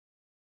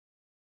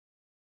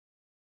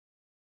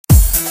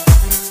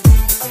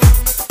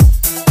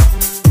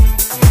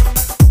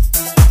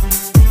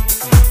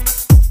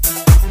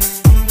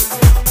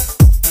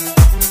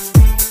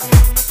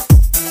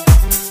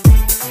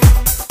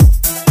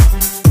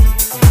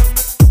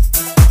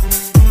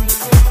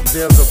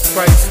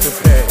to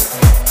pay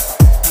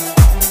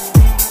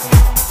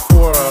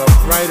for a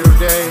brighter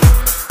day.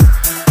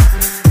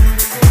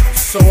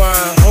 So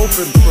I hope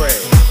and pray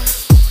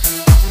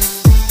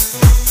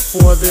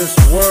for this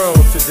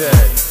world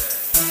today,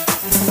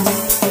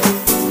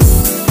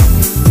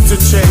 to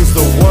change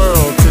the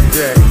world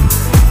today,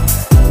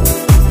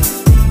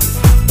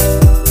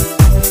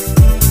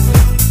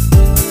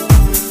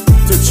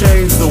 to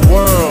change the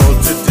world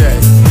today,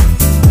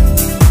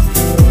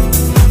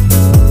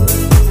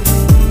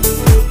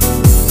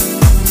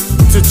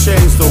 to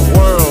change the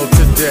world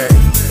today,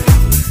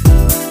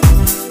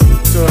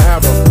 to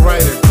have a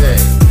brighter day,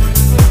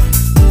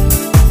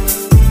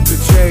 to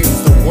change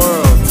the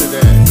world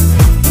today,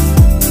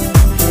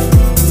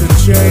 to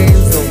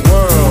change the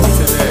world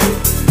today.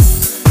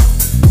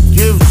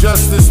 Give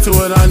justice to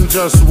an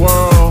unjust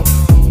world.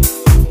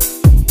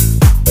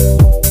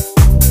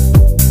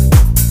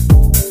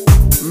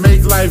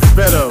 Make life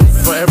better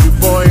for every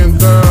boy and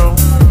girl.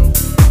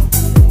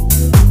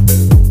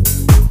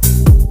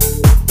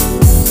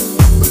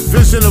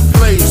 Vision a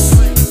place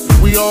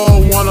we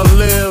all wanna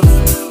live,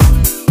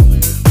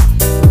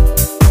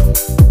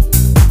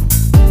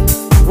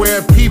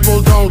 where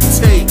people don't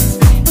take,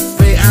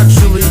 they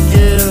actually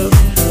give.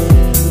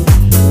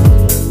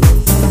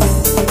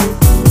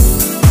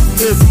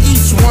 If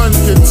each one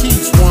could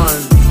teach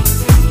one,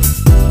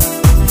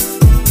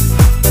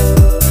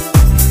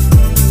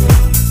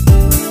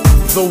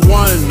 the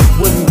one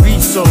wouldn't be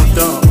so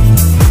dumb.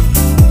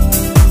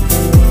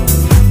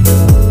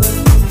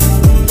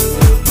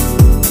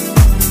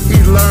 He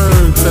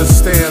learned to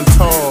stand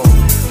tall.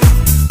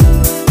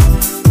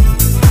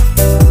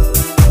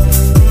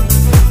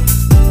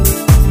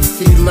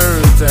 He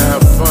learned to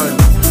have fun.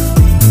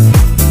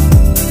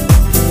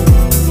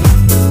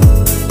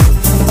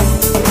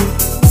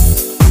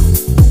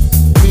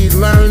 He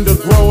learned to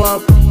grow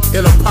up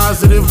in a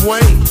positive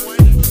way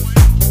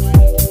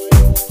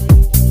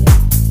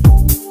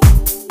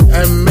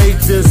and make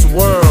this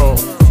world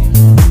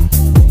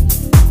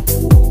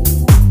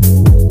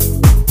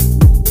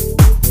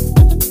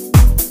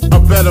a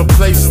better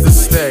place to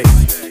stay.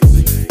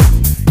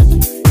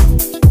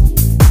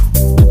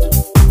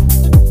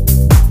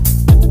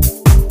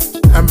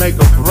 And make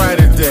a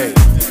brighter day.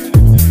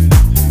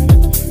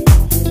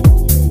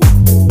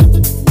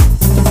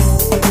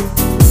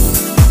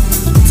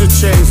 To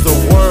change the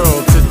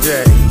world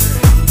today.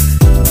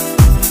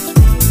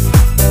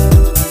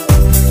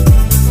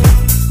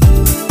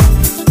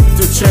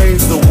 To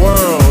change the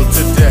world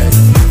today.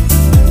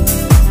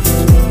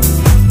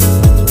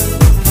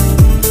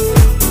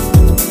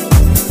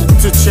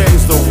 To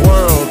change the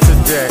world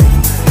today.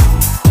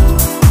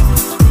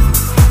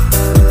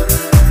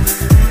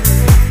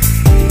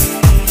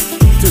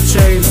 To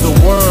change the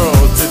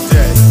world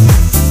today.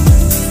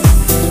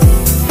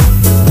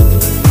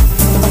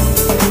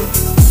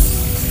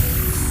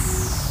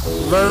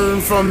 Learn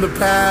from the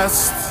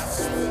past.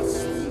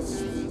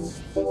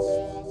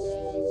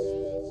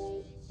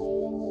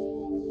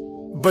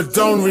 But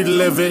don't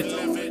relive it.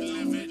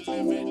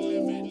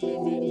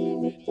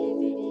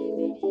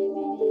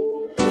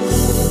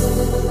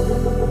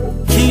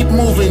 Keep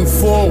moving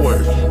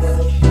forward.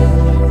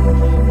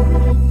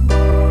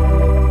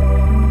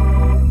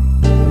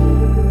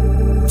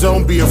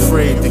 Don't be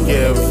afraid to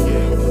give.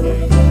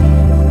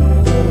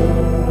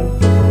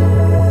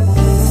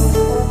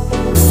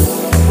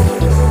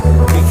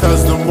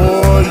 Because the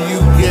more you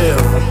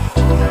give,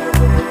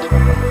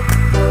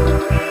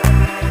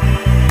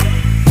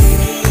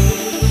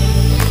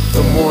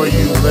 the more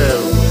you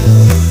live.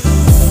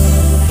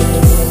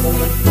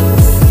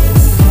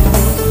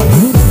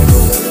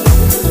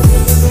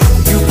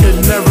 You can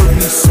never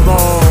be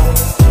small.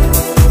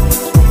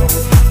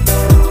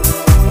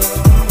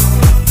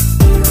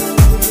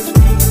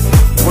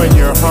 When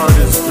your heart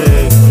is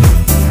big.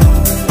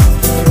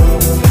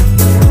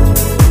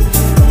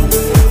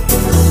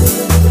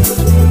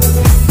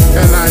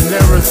 And I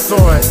never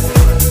thought